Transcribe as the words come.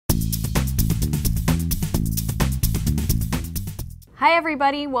Hi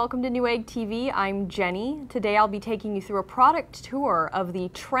everybody, welcome to Newegg TV. I'm Jenny. Today I'll be taking you through a product tour of the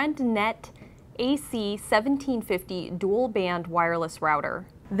TRENDnet AC1750 dual band wireless router.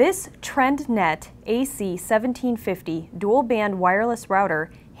 This TRENDnet AC1750 dual band wireless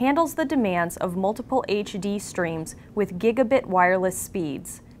router handles the demands of multiple HD streams with gigabit wireless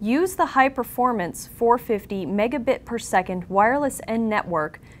speeds. Use the high-performance 450 megabit per second wireless N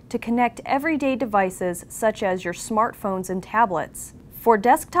network to connect everyday devices such as your smartphones and tablets. For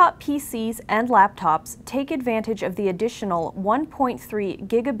desktop PCs and laptops, take advantage of the additional 1.3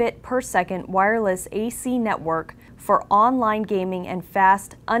 gigabit per second wireless AC network for online gaming and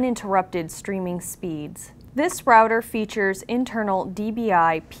fast, uninterrupted streaming speeds. This router features internal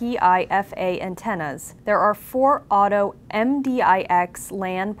DBI PIFA antennas. There are 4 auto MDIX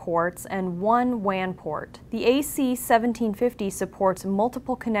LAN ports and 1 WAN port. The AC1750 supports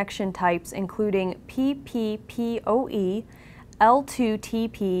multiple connection types including PPPoE,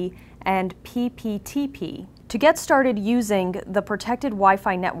 L2TP, and PPTP. To get started using the protected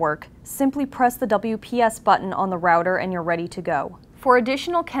Wi-Fi network, simply press the WPS button on the router and you're ready to go. For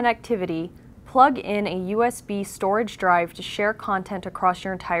additional connectivity, plug in a USB storage drive to share content across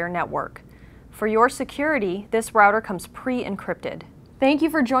your entire network. For your security, this router comes pre-encrypted. Thank you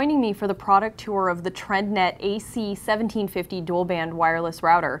for joining me for the product tour of the TRENDnet AC1750 dual band wireless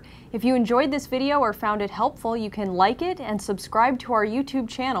router. If you enjoyed this video or found it helpful, you can like it and subscribe to our YouTube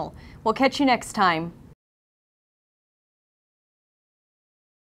channel. We'll catch you next time.